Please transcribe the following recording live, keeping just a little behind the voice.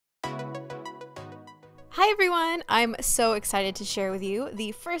Hi everyone! I'm so excited to share with you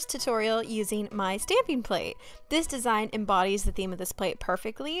the first tutorial using my stamping plate. This design embodies the theme of this plate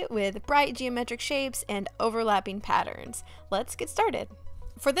perfectly with bright geometric shapes and overlapping patterns. Let's get started.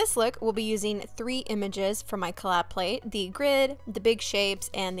 For this look, we'll be using 3 images for my collab plate: the grid, the big shapes,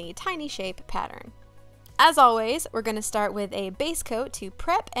 and the tiny shape pattern. As always, we're going to start with a base coat to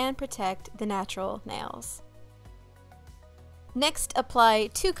prep and protect the natural nails. Next, apply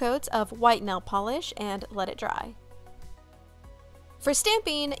 2 coats of white nail polish and let it dry. For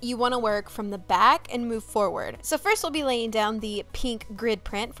stamping, you want to work from the back and move forward. So first we'll be laying down the pink grid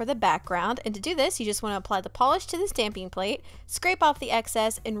print for the background, and to do this you just want to apply the polish to the stamping plate, scrape off the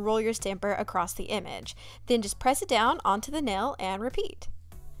excess, and roll your stamper across the image. Then just press it down onto the nail and repeat.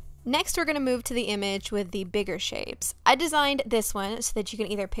 Next, we're going to move to the image with the bigger shapes. I designed this one so that you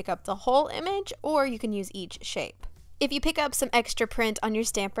can either pick up the whole image or you can use each shape. If you pick up some extra print on your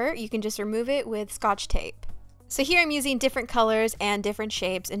stamper, you can just remove it with Scotch tape. So here I'm using different colors and different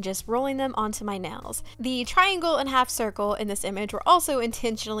shapes and just rolling them onto my nails. The triangle and half circle in this image were also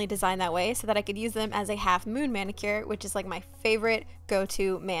intentionally designed that way so that I could use them as a half moon manicure, which is like my favorite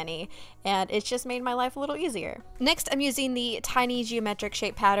go-to mani, and it's just made my life a little easier. Next, I'm using the tiny geometric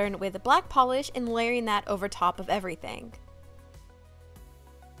shape pattern with black polish and layering that over top of everything.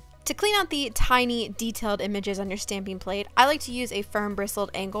 To clean out the tiny detailed images on your stamping plate, I like to use a firm bristled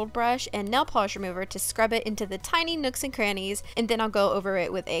angled brush and nail polish remover to scrub it into the tiny nooks and crannies, and then I'll go over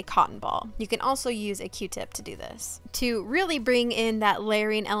it with a cotton ball. You can also use a Q-tip to do this. To really bring in that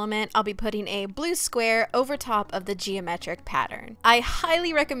layering element, I'll be putting a blue square over top of the geometric pattern. I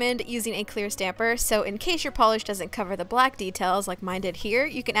highly recommend using a clear stamper, so in case your polish doesn't cover the black details like mine did here,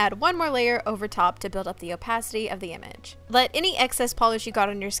 you can add one more layer over top to build up the opacity of the image. Let any excess polish you got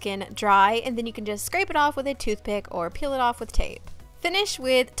on your skin dry, and then you can just scrape it off with a toothpick or peel it off with tape. Finish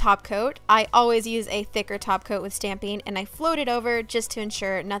with top coat. I always use a thicker top coat with stamping, and I float it over just to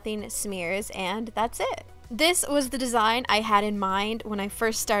ensure nothing smears, and that's it. This was the design I had in mind when I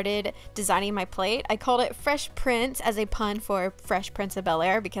first started designing my plate. I called it Fresh Prince as a pun for Fresh Prince of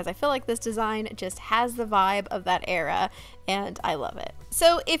Bel-Air because I feel like this design just has the vibe of that era and I love it.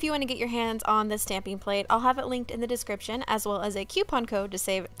 So if you want to get your hands on this stamping plate, I'll have it linked in the description as well as a coupon code to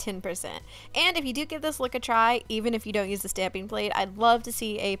save 10%. And if you do give this look a try, even if you don't use the stamping plate, I'd love to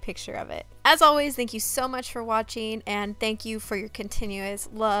see a picture of it. As always, thank you so much for watching, and thank you for your continuous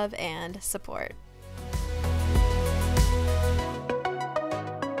love and support.